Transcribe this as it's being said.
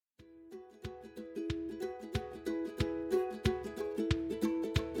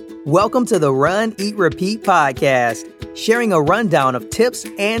Welcome to the Run, Eat, Repeat podcast, sharing a rundown of tips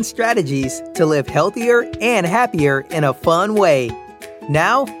and strategies to live healthier and happier in a fun way.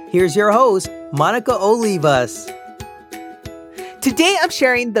 Now, here's your host, Monica Olivas. Today, I'm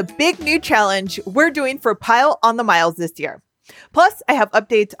sharing the big new challenge we're doing for Pile on the Miles this year. Plus, I have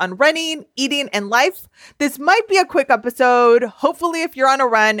updates on running, eating, and life. This might be a quick episode. Hopefully, if you're on a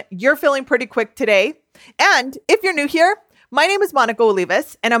run, you're feeling pretty quick today. And if you're new here, my name is Monica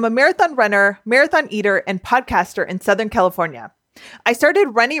Olivas, and I'm a marathon runner, marathon eater, and podcaster in Southern California. I started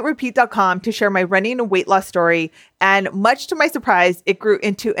runeatrepeat.com to share my running and weight loss story, and much to my surprise, it grew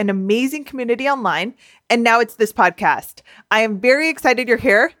into an amazing community online, and now it's this podcast. I am very excited you're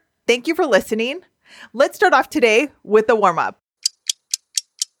here. Thank you for listening. Let's start off today with a warm-up.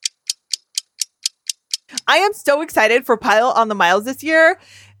 I am so excited for Pile on the Miles this year.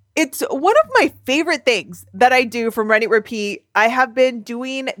 It's one of my favorite things that I do from Run Eat Repeat. I have been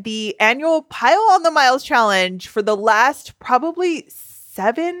doing the annual Pile on the Miles challenge for the last probably 6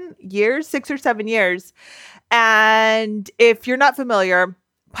 or 7 years. And if you're not familiar,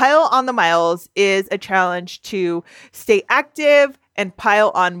 Pile on the Miles is a challenge to stay active and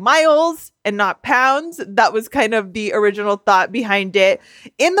pile on miles and not pounds. That was kind of the original thought behind it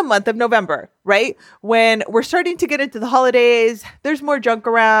in the month of November, right? When we're starting to get into the holidays, there's more junk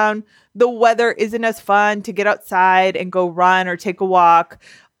around. The weather isn't as fun to get outside and go run or take a walk.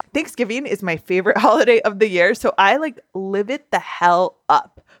 Thanksgiving is my favorite holiday of the year. So I live it the hell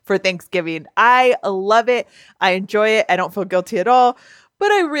up for Thanksgiving. I love it. I enjoy it. I don't feel guilty at all.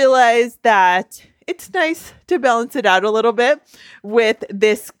 But I realize that it's nice to balance it out a little bit with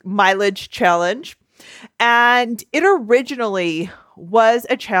this mileage challenge. And it originally was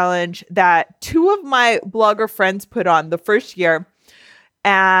a challenge that 2 of my blogger friends put on the first year.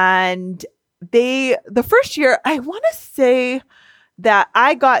 And the first year, I want to say that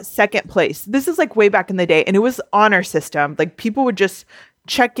I got second place. This is way back in the day, and it was honor system. People would just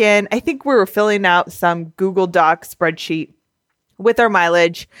check in. I think we were filling out some Google Doc spreadsheet with our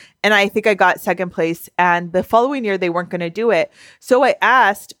mileage. And I think I got second place. And the following year, they weren't going to do it. So I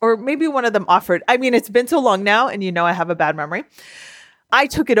asked, or maybe one of them offered. I mean, it's been so long now, and I have a bad memory. I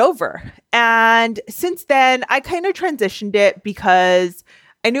took it over. And since then, I kind of transitioned it because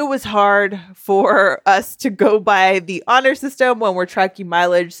I knew it was hard for us to go by the honor system when we're tracking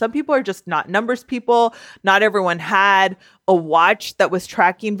mileage. Some people are just not numbers people. Not everyone had a watch that was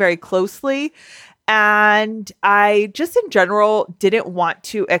tracking very closely. And I just in general didn't want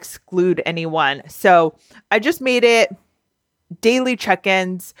to exclude anyone. So I just made it daily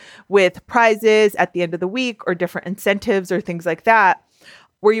check-ins with prizes at the end of the week or different incentives or things like that,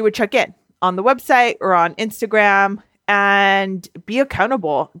 where you would check in on the website or on Instagram and be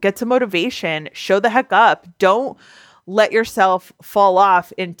accountable, get some motivation, show the heck up. Don't let yourself fall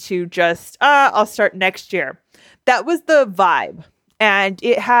off into just, I'll start next year. That was the vibe. And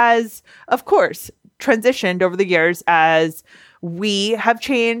it has, of course, transitioned over the years as we have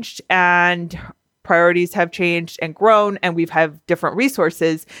changed and priorities have changed and grown, and we've had different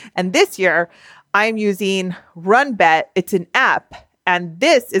resources. And this year, I'm using RunBet. It's an app. And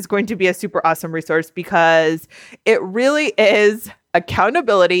this is going to be a super awesome resource because it really is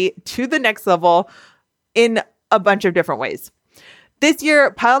accountability to the next level in a bunch of different ways. This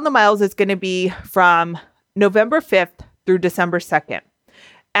year, Pile on the Miles is going to be from November 5th through December 2nd.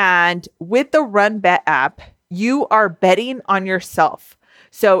 And with the RunBet app, you are betting on yourself.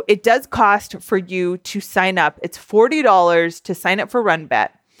 So it does cost for you to sign up. It's $40 to sign up for RunBet.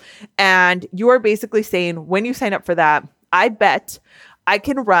 And you are basically saying, when you sign up for that, I bet I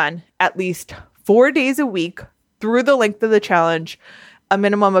can run at least 4 days a week through the length of the challenge, a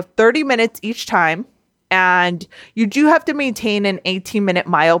minimum of 30 minutes each time. And you do have to maintain an 18-minute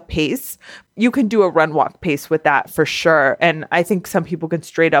mile pace. You can do a run-walk pace with that for sure. And I think some people can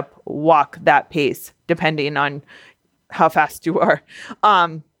straight up walk that pace depending on how fast you are.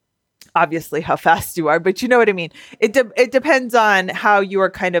 Obviously how fast you are, but you know what I mean? It depends on how you are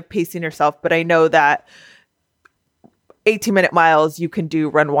kind of pacing yourself. But I know that 18-minute miles, you can do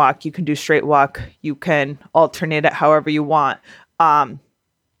run-walk, you can do straight walk, you can alternate it however you want.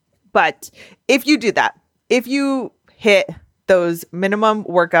 But if you do that, if you hit those minimum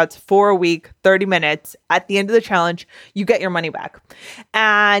workouts for a week, 30 minutes at the end of the challenge, you get your money back.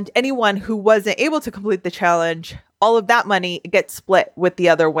 And anyone who wasn't able to complete the challenge, all of that money gets split with the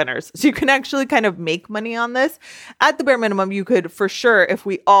other winners. So you can actually kind of make money on this. At the bare minimum, you could for sure, if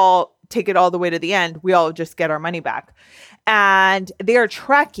we all take it all the way to the end, we all just get our money back. And they are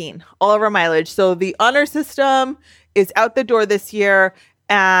tracking all of our mileage. So the honor system is out the door this year.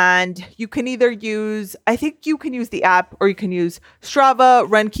 And you can either use, I think you can use the app, or you can use Strava,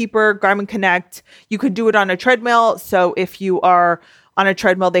 Runkeeper, Garmin Connect. You could do it on a treadmill. So if you are on a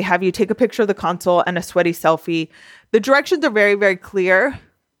treadmill, they have you take a picture of the console and a sweaty selfie. The directions are very, very clear.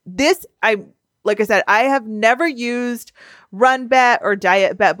 Like I said, I have never used RunBet or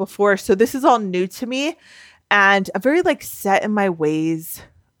DietBet before. So this is all new to me. And I'm very set in my ways.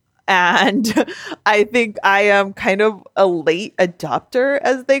 And I think I am kind of a late adopter,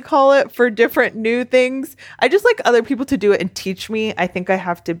 as they call it, for different new things. I just like other people to do it and teach me. I think I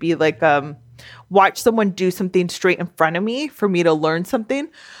have to be watch someone do something straight in front of me for me to learn something.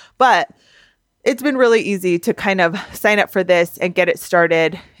 But it's been really easy to kind of sign up for this and get it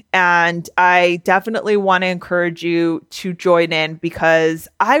started. And I definitely want to encourage you to join in, because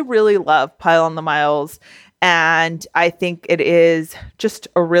I really love Pile on the Miles. And I think it is just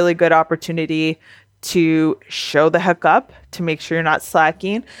a really good opportunity to show the heck up, to make sure you're not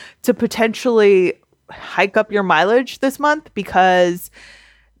slacking, to potentially hike up your mileage this month, because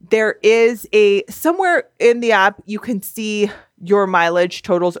there is somewhere in the app you can see your mileage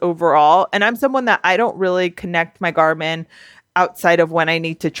totals overall. And I'm someone that I don't really connect my Garmin outside of when I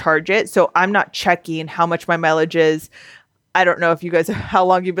need to charge it. So I'm not checking how much my mileage is. I don't know if you guys, how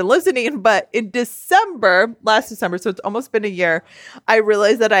long you've been listening, but in last December, so it's almost been a year, I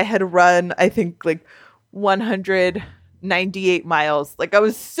realized that I had run, I think 198 miles. I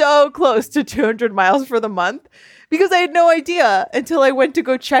was so close to 200 miles for the month, because I had no idea until I went to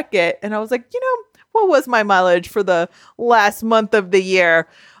go check it. And I was like, what was my mileage for the last month of the year?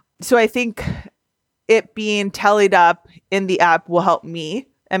 So I think it being tallied up in the app will help me,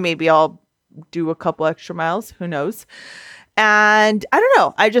 and maybe I'll do a couple extra miles. Who knows? And I don't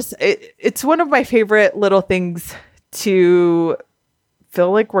know. It's one of my favorite little things to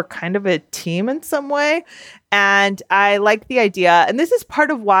feel like we're kind of a team in some way. And I like the idea. And this is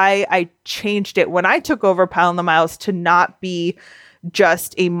part of why I changed it when I took over Pile on the Miles to not be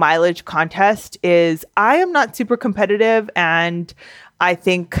just a mileage contest. Is I am not super competitive, and I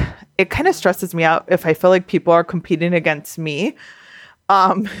think it kind of stresses me out if I feel like people are competing against me.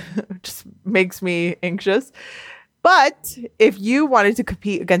 It just makes me anxious. But if you wanted to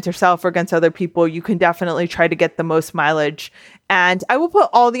compete against yourself or against other people, you can definitely try to get the most mileage. And I will put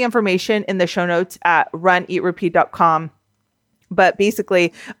all the information in the show notes at runeatrepeat.com. But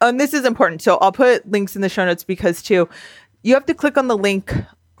basically, and this is important, so I'll put links in the show notes, because too, you have to click on the link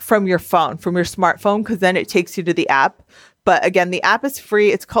from your phone, from your smartphone, because then it takes you to the app. But again, the app is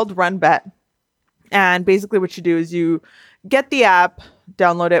free. It's called RunBet. And basically what you do is you get the app,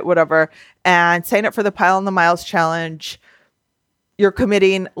 download it, whatever, and sign up for the Pile on the Miles challenge. You're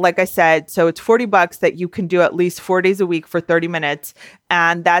committing, like I said, so it's $40 that you can do at least 4 days a week for 30 minutes.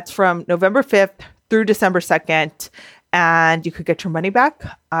 And that's from November 5th through December 2nd. And you could get your money back.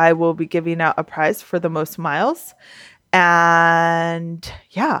 I will be giving out a prize for the most miles. And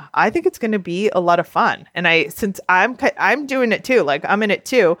yeah, I think it's going to be a lot of fun. And since I'm doing it too, I'm in it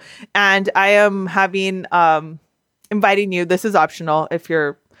too. And I am inviting you. This is optional if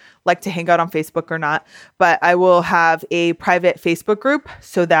you're like to hang out on Facebook or not, but I will have a private Facebook group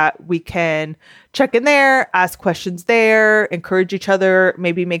so that we can check in there, ask questions there, encourage each other,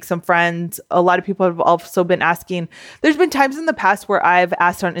 maybe make some friends. A lot of people have also been asking. There's been times in the past where I've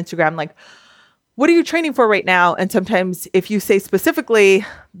asked on Instagram, what are you training for right now? And sometimes if you say specifically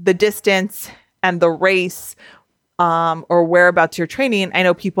the distance and the race or whereabouts you're training, I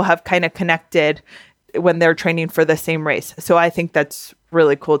know people have kind of connected when they're training for the same race. So I think that's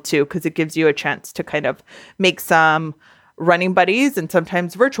really cool too, because it gives you a chance to kind of make some running buddies and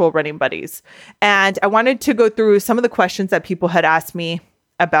sometimes virtual running buddies. And I wanted to go through some of the questions that people had asked me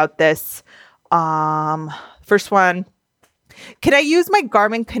about this. First one, can I use my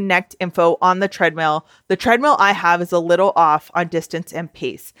Garmin Connect info on the treadmill? The treadmill I have is a little off on distance and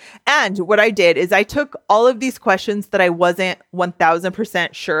pace. And what I did is I took all of these questions that I wasn't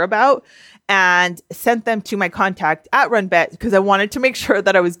 1000% sure about and sent them to my contact at RunBet, because I wanted to make sure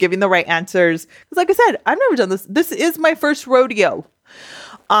that I was giving the right answers. Because like I said, I've never done this. This is my first rodeo.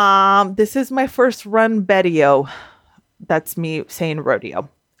 This is my first RunBetio. That's me saying rodeo.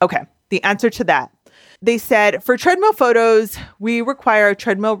 Okay. The answer to that. They said, for treadmill photos, we require a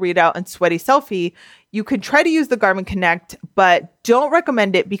treadmill readout and sweaty selfie. You could try to use the Garmin Connect, but don't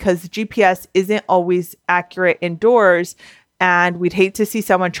recommend it because GPS isn't always accurate indoors. And we'd hate to see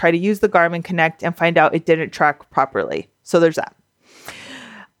someone try to use the Garmin Connect and find out it didn't track properly. So there's that.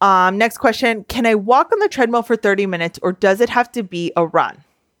 Next question. Can I walk on the treadmill for 30 minutes or does it have to be a run?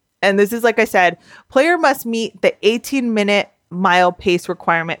 And this is, like I said, player must meet the 18-minute mile pace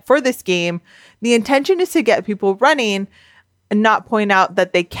requirement for this game. The intention is to get people running and not point out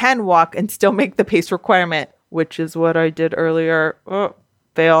that they can walk and still make the pace requirement, which is what I did earlier. Oh,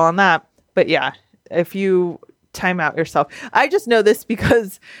 fail on that. But yeah, if you time out yourself. I just know this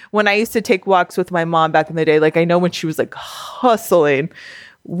because when I used to take walks with my mom back in the day, like I know when she was like hustling,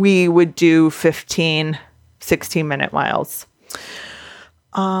 we would do 15, 16-minute miles.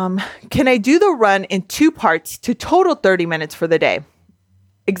 Can I do the run in 2 parts to total 30 minutes for the day?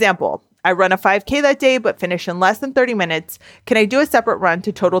 Example, I run a 5K that day, but finish in less than 30 minutes. Can I do a separate run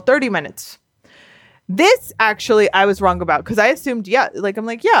to total 30 minutes? This actually, I was wrong about because I assumed, yeah,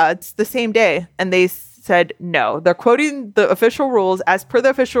 it's the same day. And they said, no, they're quoting the official rules. As per the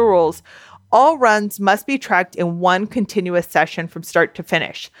official rules, all runs must be tracked in one continuous session from start to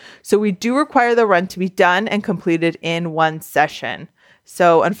finish. So we do require the run to be done and completed in one session.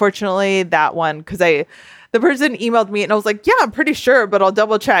 So unfortunately, that one, because the person emailed me and I was like, yeah, I'm pretty sure, but I'll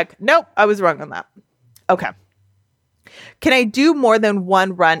double check. Nope, I was wrong on that. Okay. Can I do more than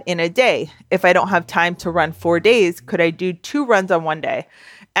one run in a day? If I don't have time to run 4 days, could I do 2 runs on one day?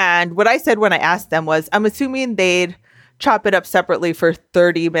 And what I said when I asked them was, I'm assuming they'd chop it up separately for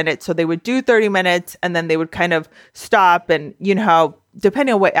 30 minutes. So they would do 30 minutes and then they would kind of stop. And you know how,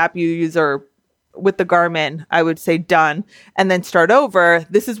 depending on what app you use or with the Garmin, I would say done and then start over.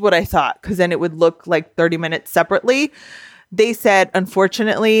 This is what I thought, because then it would look like 30 minutes separately. They said,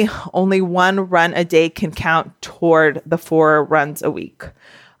 unfortunately, only 1 run a day can count toward the 4 runs a week.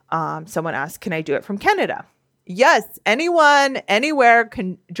 Someone asked, can I do it from Canada? Yes, anyone, anywhere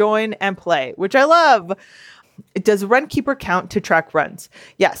can join and play, which I love. Does Runkeeper count to track runs?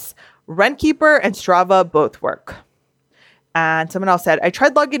 Yes, Runkeeper and Strava both work. And someone else said, I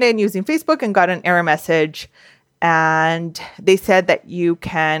tried logging in using Facebook and got an error message. And they said that you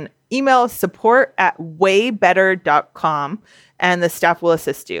can email support@waybetter.com and the staff will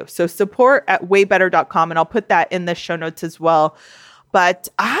assist you. So support@waybetter.com. And I'll put that in the show notes as well. But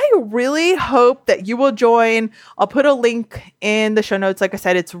I really hope that you will join. I'll put a link in the show notes. Like I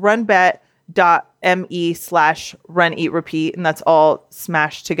said, it's runbet.me/runeatrepeat. And that's all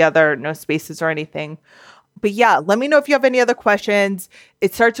smashed together, no spaces or anything. But yeah, let me know if you have any other questions.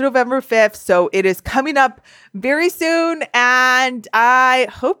 It starts November 5th, so it is coming up very soon. And I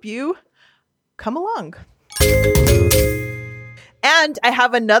hope you come along. And I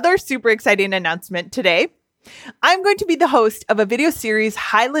have another super exciting announcement today. I'm going to be the host of a video series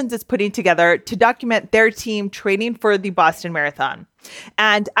Highlands is putting together to document their team training for the Boston Marathon.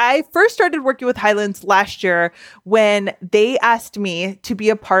 And I first started working with Highlands last year when they asked me to be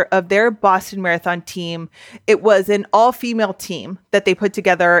a part of their Boston Marathon team. It was an all-female team that they put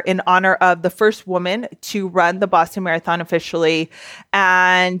together in honor of the first woman to run the Boston Marathon officially.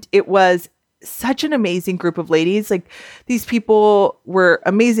 And it was such an amazing group of ladies. Like, these people were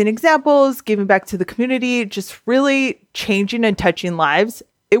amazing examples, giving back to the community, just really changing and touching lives.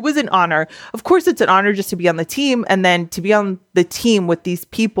 It was an honor. Of course, it's an honor just to be on the team and then to be on the team with these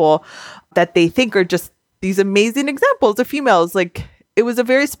people that they think are just these amazing examples of females. Like, it was a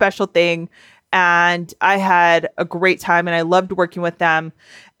very special thing. And I had a great time and I loved working with them.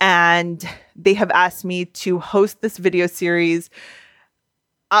 And they have asked me to host this video series.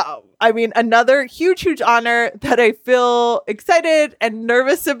 Another huge honor that I feel excited and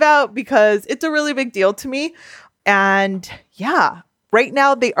nervous about because it's a really big deal to me. And yeah, right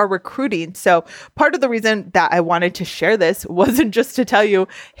now they are recruiting. So part of the reason that I wanted to share this wasn't just to tell you,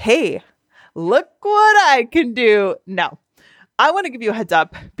 hey, look what I can do. No, I want to give you a heads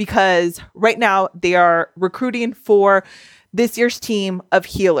up because right now they are recruiting for this year's team of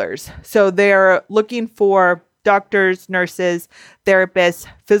healers. So they're looking for doctors, nurses, therapists,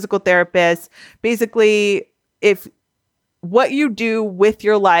 physical therapists. Basically, if what you do with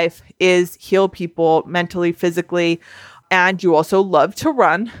your life is heal people mentally, physically, and you also love to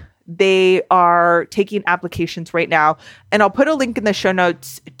run, they are taking applications right now. And I'll put a link in the show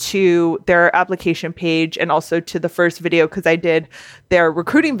notes to their application page and also to the first video because I did their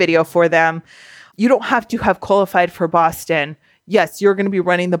recruiting video for them. You don't have to have qualified for Boston. Yes, you're going to be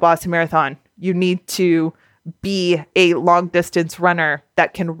running the Boston Marathon. You need to be a long distance runner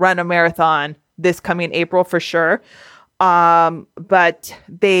that can run a marathon this coming April for sure. But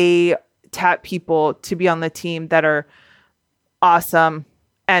they tap people to be on the team that are awesome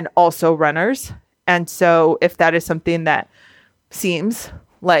and also runners. And so if that is something that seems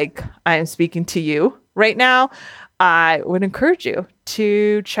like I am speaking to you right now, I would encourage you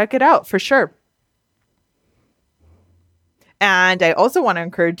to check it out for sure. And I also want to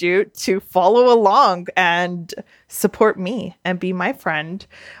encourage you to follow along and support me and be my friend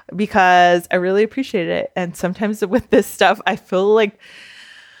because I really appreciate it. And sometimes with this stuff, I feel like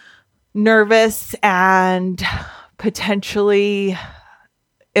nervous and potentially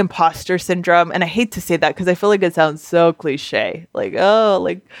imposter syndrome. And I hate to say that because I feel like it sounds so cliche. Like,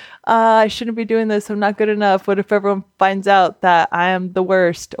 I shouldn't be doing this. I'm not good enough. What if everyone finds out that I am the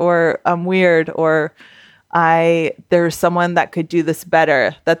worst, or I'm weird, or there's someone that could do this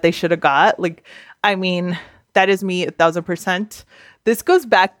better that they should have got? Like, I mean, that is me 1,000%. This goes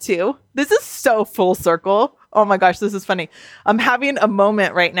back to, this is so full circle. Oh my gosh, this is funny. I'm having a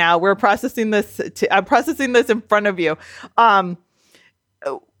moment right now. I'm processing this in front of you.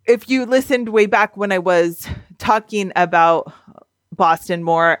 If you listened way back when I was talking about Boston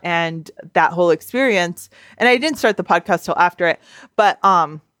more and that whole experience, and I didn't start the podcast till after it, but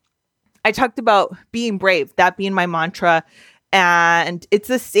I talked about being brave, that being my mantra, and it's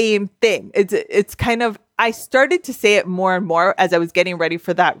the same thing. It's kind of, I started to say it more and more as I was getting ready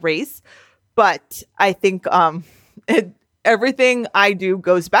for that race, but I think everything I do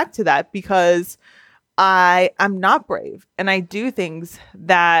goes back to that, because I'm not brave, and I do things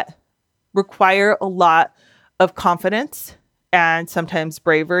that require a lot of confidence and sometimes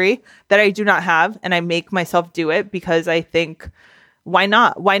bravery that I do not have. And I make myself do it because I think, why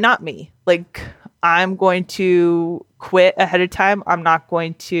not? Why not me? Like, I'm going to quit ahead of time. I'm not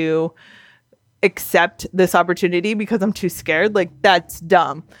going to accept this opportunity because I'm too scared. Like, that's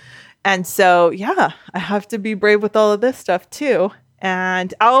dumb. And so, yeah, I have to be brave with all of this stuff too.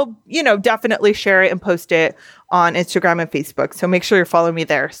 And I'll, definitely share it and post it on Instagram and Facebook. So make sure you're following me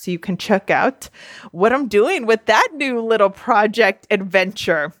there so you can check out what I'm doing with that new little project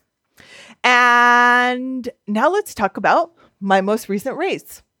adventure. And now let's talk about my most recent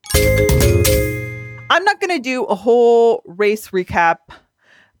race. I'm not going to do a whole race recap,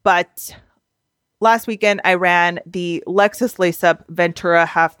 but last weekend, I ran the Lexus Lace Up Ventura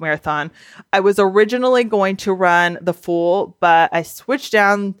Half Marathon. I was originally going to run the full, but I switched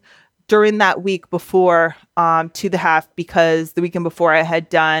down during that week before to the half, because the weekend before I had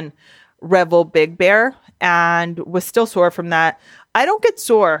done Revel Big Bear and was still sore from that. I don't get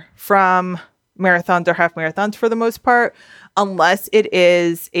sore from marathons or half marathons for the most part, unless it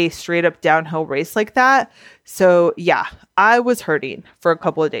is a straight up downhill race like that. So yeah, I was hurting for a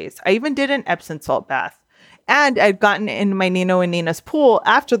couple of days. I even did an Epsom salt bath, and I'd gotten in my Nino and Nina's pool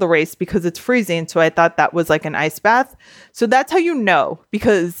after the race because it's freezing. So I thought that was like an ice bath. So that's how you know,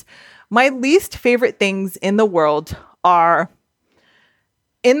 because my least favorite things in the world are,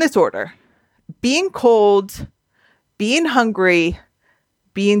 in this order: being cold, being hungry,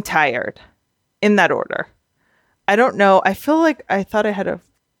 being tired, in that order. I don't know. I feel like I thought I had a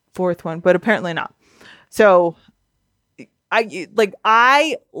fourth one, but apparently not. So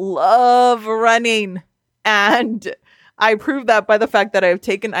I love running, and I proved that by the fact that I've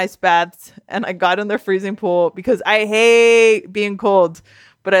taken ice baths and I got in the freezing pool, because I hate being cold,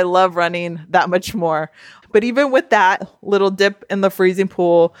 but I love running that much more. But even with that little dip in the freezing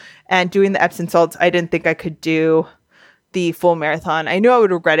pool and doing the Epsom salts, I didn't think I could do the full marathon. I knew I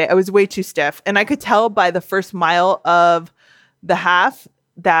would regret it. I was way too stiff. And I could tell by the first mile of the half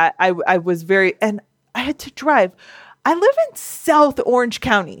that I was and I had to drive. I live in South Orange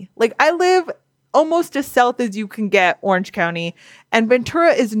County. Like, I live almost as south as you can get, Orange County, and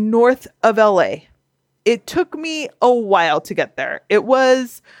Ventura is north of LA. It took me a while to get there. It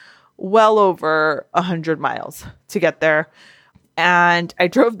was well over 100 miles to get there. And I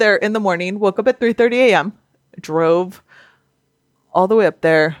drove there in the morning, woke up at 3:30 a.m., drove all the way up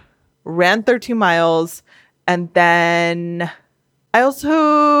there, ran 13 miles, and then I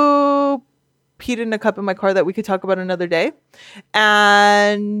also peed in a cup in my car that we could talk about another day.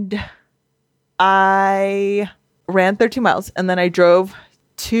 And I ran 13 miles, and then I drove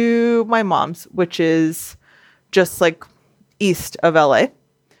to my mom's, which is just like east of LA.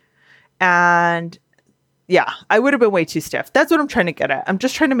 And yeah, I would have been way too stiff. That's what I'm trying to get at. I'm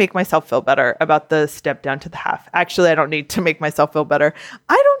just trying to make myself feel better about the step down to the half. Actually, I don't need to make myself feel better.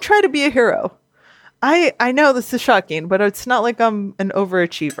 I don't try to be a hero. I know this is shocking, but it's not like I'm an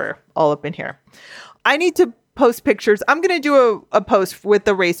overachiever all up in here. I need to post pictures. I'm going to do a post with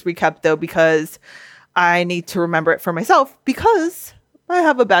the race recap, though, because I need to remember it for myself, because I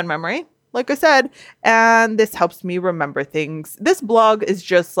have a bad memory, like I said, and this helps me remember things. This blog is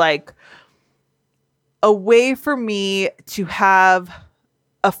just like a way for me to have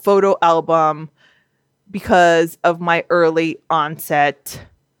a photo album because of my early onset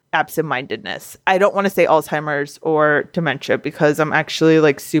absent-mindedness. I don't want to say Alzheimer's or dementia, because I'm actually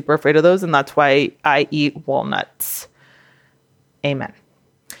like super afraid of those, and that's why I eat walnuts. Amen.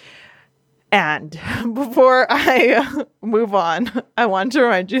 And before I move on, I want to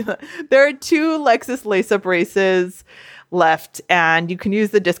remind you that there are 2 Lexus Lace Up races left, and you can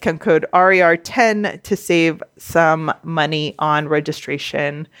use the discount code RER10 to save some money on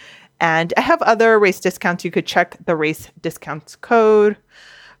registration. And I have other race discounts. You could check the race discounts code.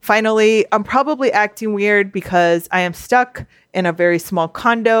 Finally, I'm probably acting weird because I am stuck in a very small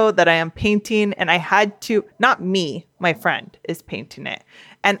condo that I am painting, and I had to, not me, my friend is painting it.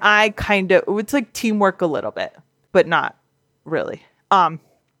 And it's like teamwork a little bit, but not really. A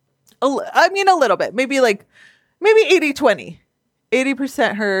little bit, maybe 80-20,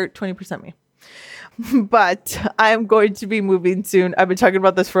 80% her, 20% me. But I'm going to be moving soon. I've been talking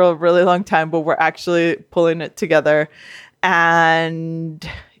about this for a really long time, but we're actually pulling it together. And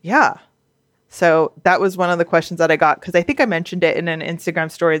yeah. So that was one of the questions that I got, because I think I mentioned it in an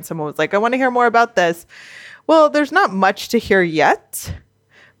Instagram story and someone was like, I want to hear more about this. Well, there's not much to hear yet,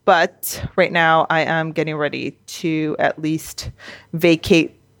 but right now I am getting ready to at least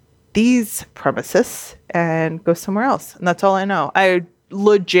vacate these premises and go somewhere else. And that's all I know. I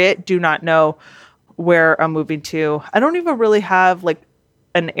legit do not know where I'm moving to. I don't even really have like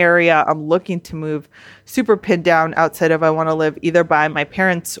an area I'm looking to move super pinned down outside of I want to live either by my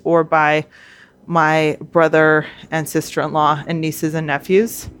parents or by my brother and sister-in-law and nieces and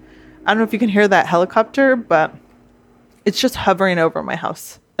nephews. I don't know if you can hear that helicopter, but it's just hovering over my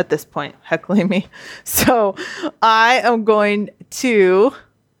house at this point, heckling me. So I am going to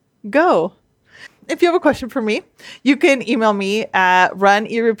go. If you have a question for me, you can email me at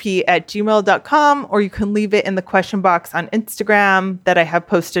runeatrepeat@gmail.com, or you can leave it in the question box on Instagram that I have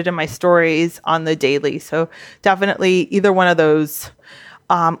posted in my stories on the daily. So definitely either one of those,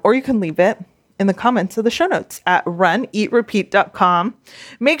 or you can leave it in the comments of the show notes at runeatrepeat.com.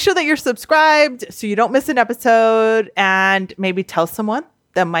 Make sure that you're subscribed so you don't miss an episode, and maybe tell someone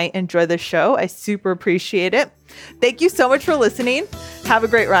that might enjoy the show. I super appreciate it. Thank you so much for listening. Have a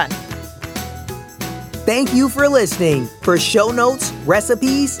great run. Thank you for listening. For show notes,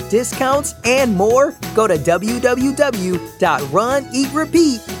 recipes, discounts, and more, go to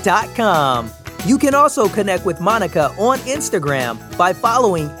www.runeatrepeat.com. You can also connect with Monica on Instagram by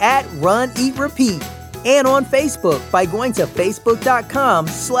following @runeatrepeat, and on Facebook by going to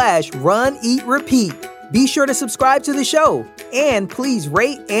facebook.com/runeatrepeat. Be sure to subscribe to the show, and please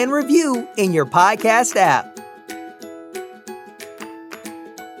rate and review in your podcast app.